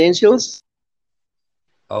credentials,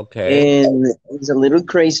 Okay. and it's a little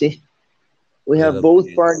crazy. We have Little both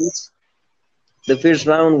bit. parties. The first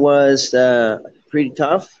round was pretty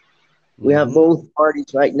tough. We have Mm-hmm. both parties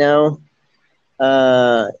right now.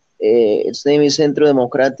 Its name is Centro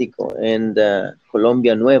Democrático and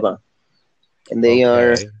Colombia Nueva, and they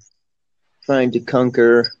are Okay. trying to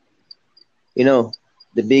conquer, you know,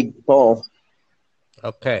 the big ball.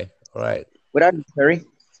 Okay. All right. What are you, Terry?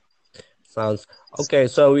 Sounds okay.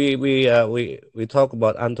 So we talk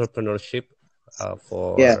about entrepreneurship.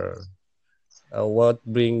 Yeah. For what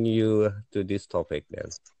bring you to this topic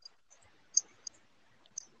then?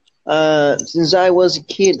 Since I was a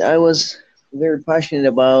kid, I was very passionate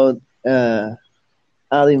about uh,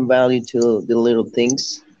 adding value to the little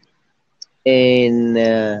things. And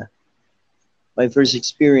my first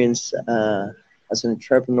experience as an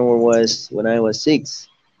entrepreneur was when I was six,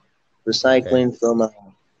 Okay. recycling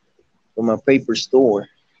from a paper store.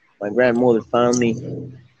 My grandmother found me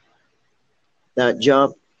that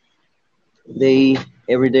job. They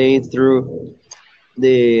every day threw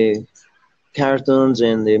the cartons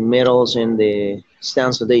and the metals and the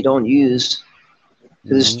stands that they don't use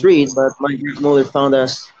to the Mm-hmm. street. But my grandmother found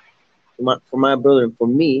us for my brother and for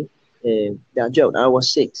me that job. I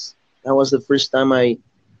was six. That was the first time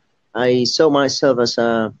I saw myself as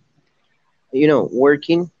a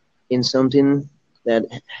working in something that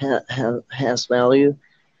has value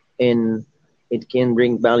and it can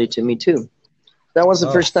bring value to me too. That was the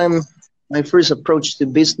Oh, first time, my first approach to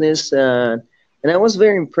business, and I was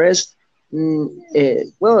very impressed.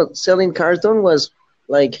 Well, selling carton was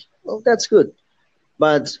like, well, that's good,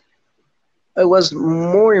 but I was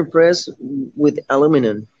more impressed with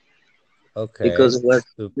aluminum because okay. it was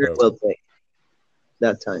very Super. well paid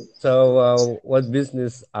that time. So, what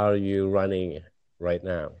business are you running right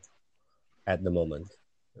now at the moment?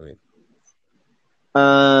 I mean,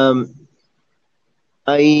 Um,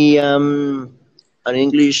 I am an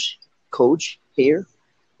English coach here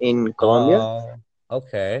in Colombia, oh,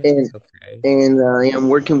 okay, and okay, I am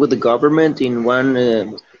working with the government in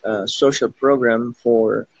one social program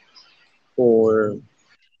for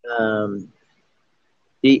um,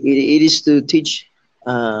 it is to teach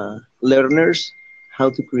learners how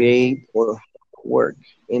to mm-hmm. create or work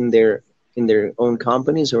in their own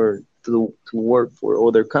companies or to work for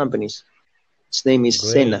other companies. Its name is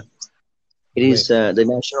SENA. Great, It great. is the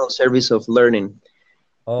National Service of Learning.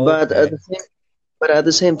 But at Okay, the same but at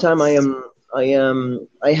the same time,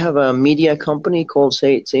 I have a media company called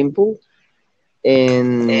Say It Simple,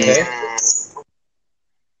 and okay,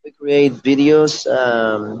 we create videos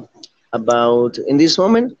about. In this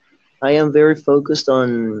moment, I am very focused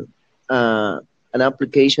on an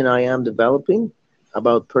application I am developing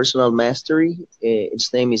about personal mastery.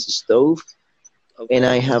 Its name is Stove, and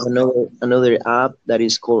I okay. have another app that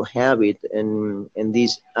is called Habit, and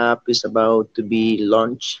this app is about to be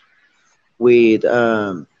launched with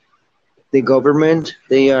the government.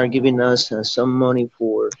 They are giving us some money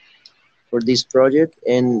for this project,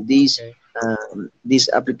 and Okay. this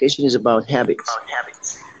application is about habits.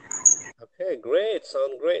 Okay, great.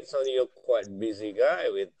 Sound great. Sound you're quite busy guy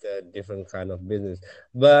with different kind of business.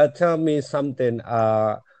 But tell me something.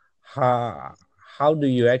 How how do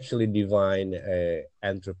you actually define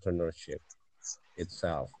entrepreneurship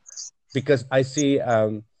itself? Because I see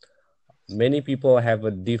many people have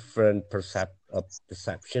a different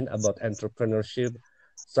perception about entrepreneurship.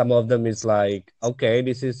 Some of them is like, okay,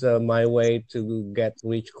 this is my way to get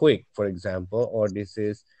rich quick, for example, or this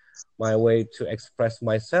is my way to express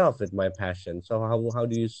myself with my passion. So how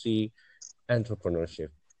do you see entrepreneurship?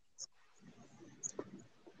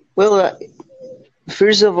 Well,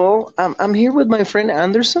 first of all, I'm here with my friend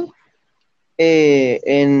Anderson,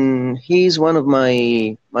 and he's one of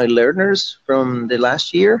my learners from the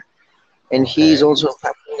last year, and he's Okay, also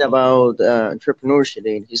passionate about entrepreneurship.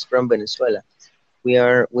 And he's from Venezuela. We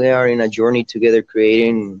are in a journey together,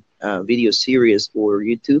 creating a video series for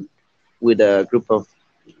YouTube with a group of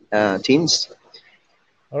teens.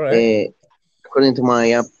 all right, Uh, According to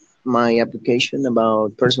my application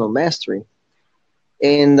about personal mastery,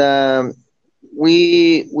 and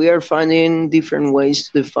we are finding different ways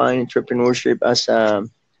to define entrepreneurship as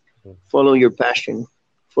follow your passion,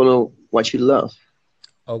 follow what you love,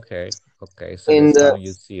 okay, okay. So and that's how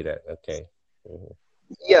you see that. Okay. Mhm.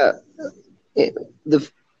 yeah, it, the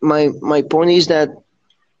my point is that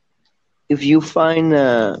if you find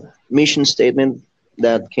a mission statement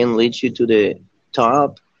that can lead you to the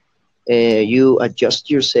top, you adjust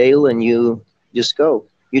your sail and you just go.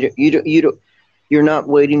 You're not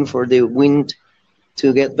waiting for the wind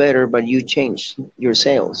to get better, but you change your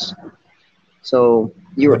sails. So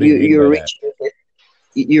What do you mean you're by that? reaching it.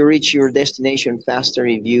 you reach your destination faster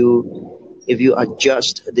if you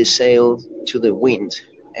adjust the sail to the wind.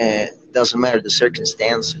 Doesn't matter the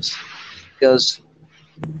circumstances, because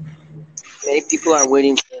many people are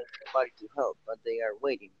waiting for somebody to help, but they are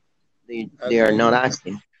waiting. They are Okay. not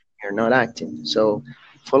acting. They are not acting. So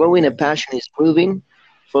following a passion is moving.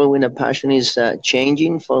 Following a passion is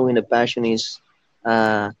changing. Following a passion is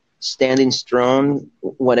uh, standing strong,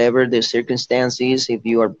 whatever the circumstance is. If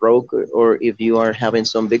you are broke or if you are having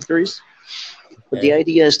some victories, but the Okay.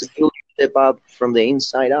 idea is to build your step up from the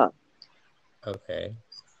inside out. Okay.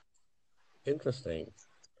 Interesting.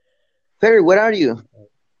 Perry, where are you?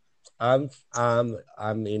 I'm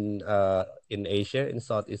in Asia, in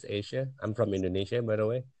Southeast Asia. I'm from Indonesia, by the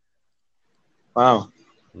way. Wow,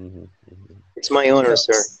 Hmm. Hmm. it's my honor,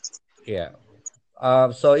 So sir. yeah.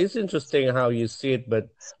 So it's interesting how you see it, but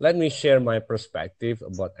let me share my perspective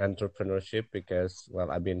about entrepreneurship because, well,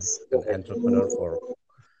 I've been an entrepreneur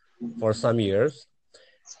for some years,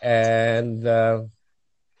 and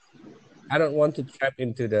I don't want to trap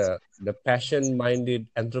into the passion-minded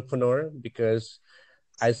entrepreneur because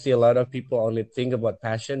I see a lot of people only think about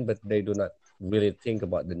passion, but they do not really think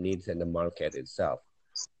about the needs and the market itself.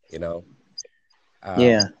 You know, uh,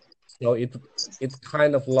 Yeah, so it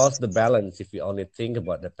kind of lost the balance if we only think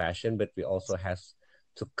about the passion, but we also has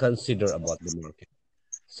to consider about the market.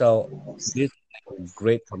 So this is like a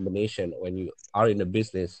great combination when you are in a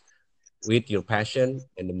business with your passion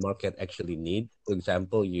and the market actually need. For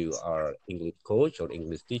example, you are English coach or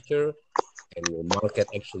English teacher, and your market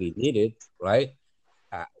actually need it, right?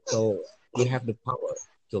 So you have the power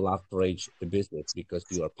to leverage the business because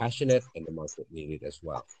you are passionate and the market need it as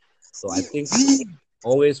well. So I think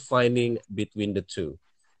always finding between the two.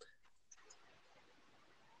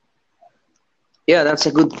 yeah, that's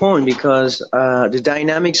a good point because the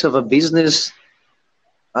dynamics of a business.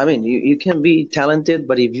 I mean, you can be talented,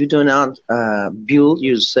 but if you do not build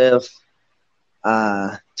yourself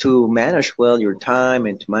to manage well your time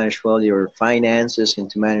and to manage well your finances and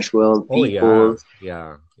to manage well Oh yeah, people,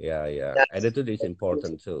 yeah, yeah, yeah. that's Attitude is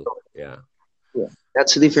important too. Yeah, yeah,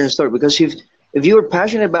 that's a different story. Because if you are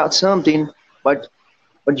passionate about something, but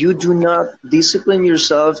you do not discipline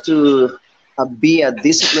yourself to be a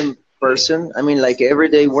disciplined person. I mean, like every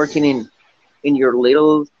day working in your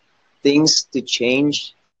little things to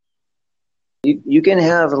change. You can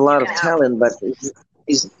have a lot of talent, but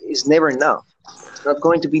it's never enough. It's not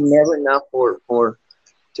going to be never enough for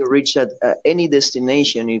to reach at any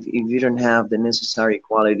destination if you don't have the necessary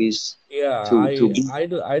qualities yeah. to be. I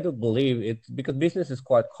do believe it because business is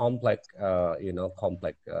quite complex.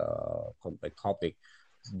 Complex topic,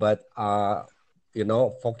 but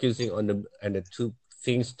focusing on the two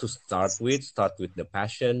things to start with the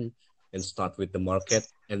passion and start with the market,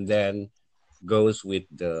 and then goes with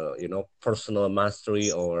the personal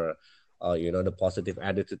mastery or the positive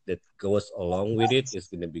attitude that goes along with it is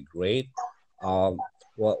going to be great.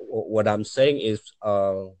 What I'm saying is,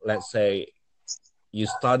 let's say you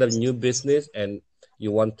start a new business and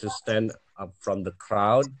you want to stand up from the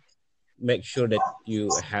crowd, make sure that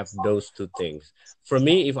you have those two things. For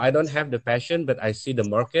me, if I don't have the passion but I see the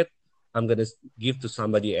market, I'm going to give to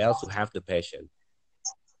somebody else who have the passion.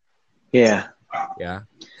 Yeah. Yeah,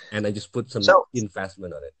 and I just put some So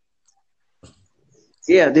investment on it.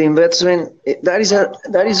 yeah, the investment that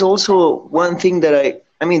is also one thing that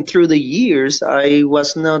I mean through the years I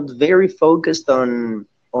was not very focused on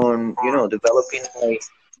developing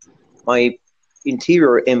my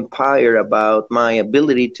interior empire about my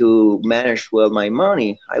ability to manage well my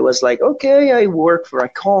money. I was like, okay, I work for a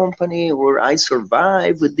company or I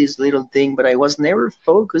survive with this little thing, but I was never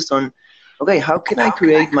focused on, okay, how can I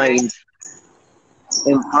create my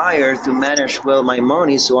empire to manage well my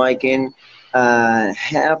money so I can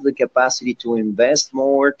have the capacity to invest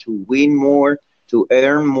more, to win more, to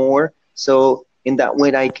earn more. So in that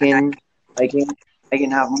way, I can, I can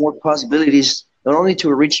have more possibilities not only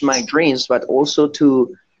to reach my dreams but also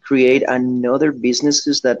to create another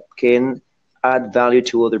businesses that can add value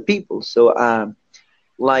to other people. So,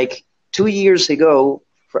 like 2 years ago,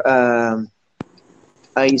 um,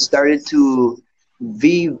 I started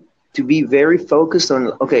be be very focused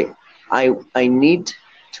on, okay, I need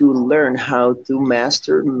to learn how to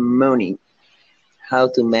master money, how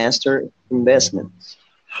to master investments,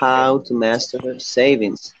 how to master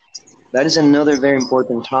savings. That is another very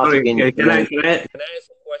important topic Sorry, in when can I ask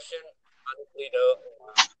a question? Honestly, though,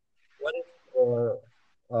 what is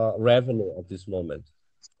your revenue at this moment?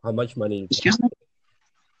 How much money you can? excuse me.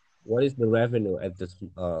 What is the revenue at this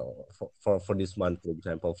for this month, for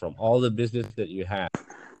example, from all the business that you have?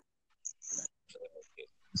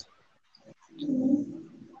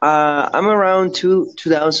 I'm around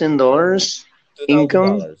 $2,000 Two thousand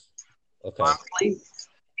income dollars. Okay, monthly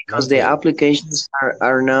because the monthly. applications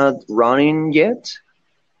are not running yet.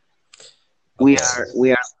 Okay,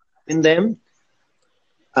 We are in them.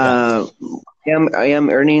 yeah. Uh, I am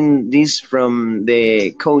earning this from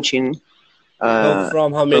the coaching. So Uh,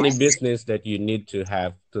 from how from many business that you need to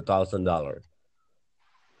have $2,000?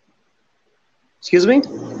 excuse me,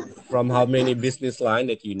 From how many business line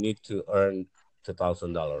that you need to earn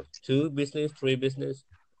 $2,000? Two business, three business?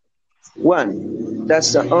 one.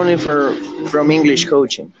 That's the only for from English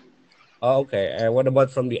coaching. Oh, okay. And what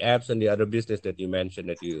about from the apps and the other business that you mentioned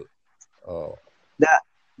that you? Oh, That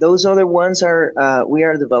those other ones are we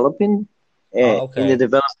are developing oh, in the okay,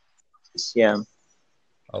 development. Yeah.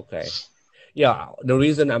 okay. Yeah, the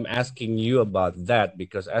reason I'm asking you about that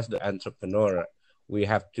because as the entrepreneur, we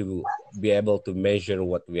have to be able to measure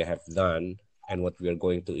what we have done and what we are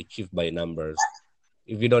going to achieve by numbers.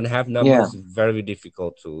 If you don't have Yeah. numbers, it's very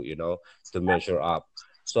difficult to to measure up.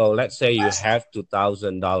 So let's say you have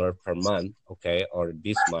 $2,000 per month, okay, or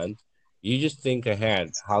this month. You just think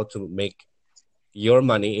ahead how to make your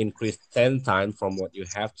money increase 10 times from what you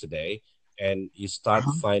have today, and you start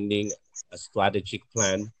Mhm. finding a strategic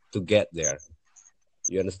plan to get there.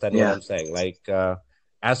 You understand what Yeah. I'm saying? Like,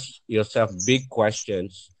 ask yourself big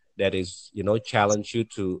questions that is, challenge you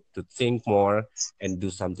to think more and do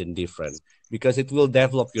something different because it will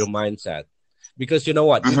develop your mindset. Because you know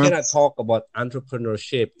what, we Hmm. cannot talk about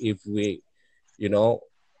entrepreneurship if you know,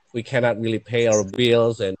 we cannot really pay our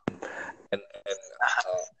bills and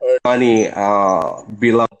earn money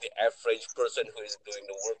below the average person who is doing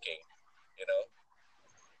the working. You know.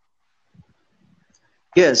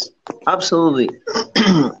 Yes, absolutely.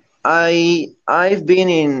 I've been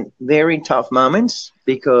in very tough moments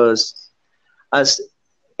because as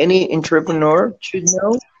any entrepreneur should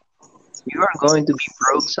know, you are going to be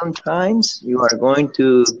broke sometimes. You are going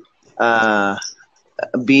to uh,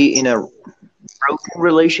 be in a broken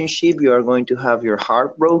relationship. You are going to have your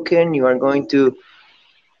heart broken. You are going to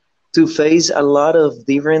face a lot of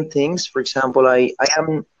different things. For example, I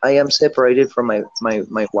am separated from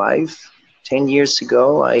my wife 10 years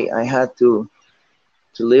ago. I had to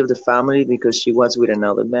leave the family because she was with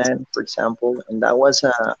another man, for example, and that was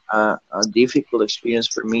a difficult experience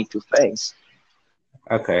for me to face.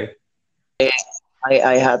 Okay.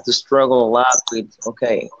 I had to struggle a lot with,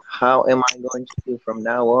 okay, how am I going to do from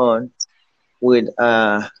now on with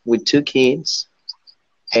two kids,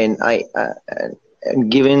 and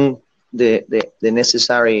and giving the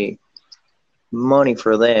necessary money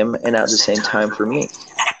for them, and at the same time for me.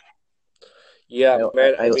 Yeah,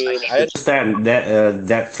 man. I I mean, I needed to. understand that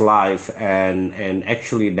that's life, and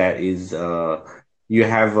actually that is you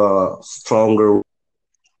have a stronger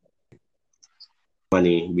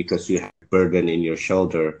money because you have burden in your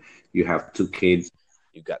shoulder. You have two kids.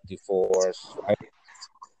 You got divorced, right?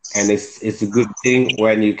 And it's a good thing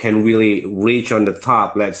when you can really reach on the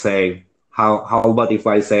top. Let's say, how about if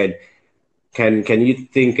I said, can you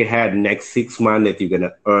think ahead next 6 months that you're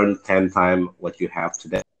gonna earn 10 times what you have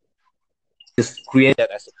today? Just create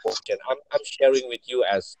that as a question. I'm sharing with you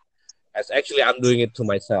as actually I'm doing it to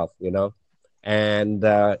myself, and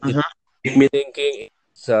it Mhm. made me thinking.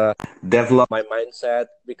 It's develop my mindset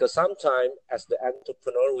because sometimes as the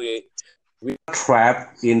entrepreneur we are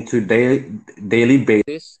trapped into daily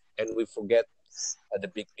basis and we forget the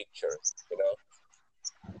big picture. You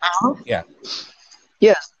know? Yeah.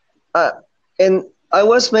 Yes, uh, and I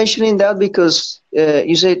was mentioning that because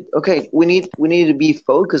you said, okay, we need to be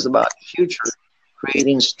focused about the future,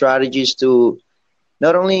 creating strategies to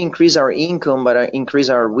not only increase our income but increase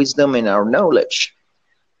our wisdom and our knowledge.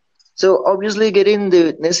 So obviously, getting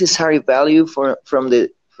the necessary value from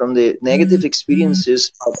the negative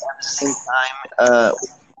experiences, but at the same time, with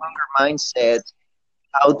a stronger mindset,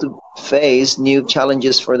 how to face new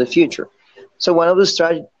challenges for the future. So one of the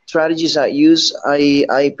strategies I use,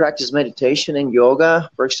 I practice meditation and yoga,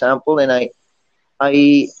 for example, and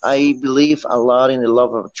I believe a lot in the law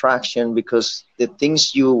of attraction because the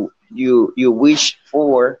things you wish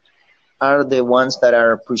for are the ones that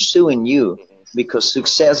are pursuing you. Because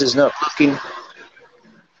success is not looking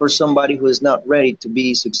for somebody who is not ready to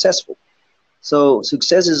be successful. So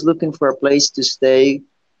success is looking for a place to stay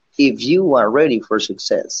if you are ready for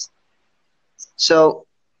success. So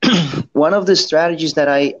one of the strategies that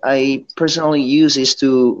I personally use is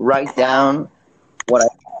to write down what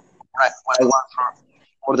what I want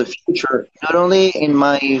for the future, not only in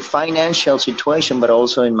my financial situation, but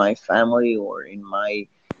also in my family or in my,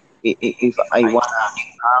 if I want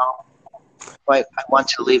I want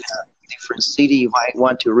to live in a different city, if I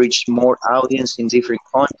want to reach more audience in different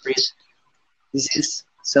countries. This is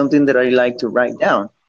something that I like to write down.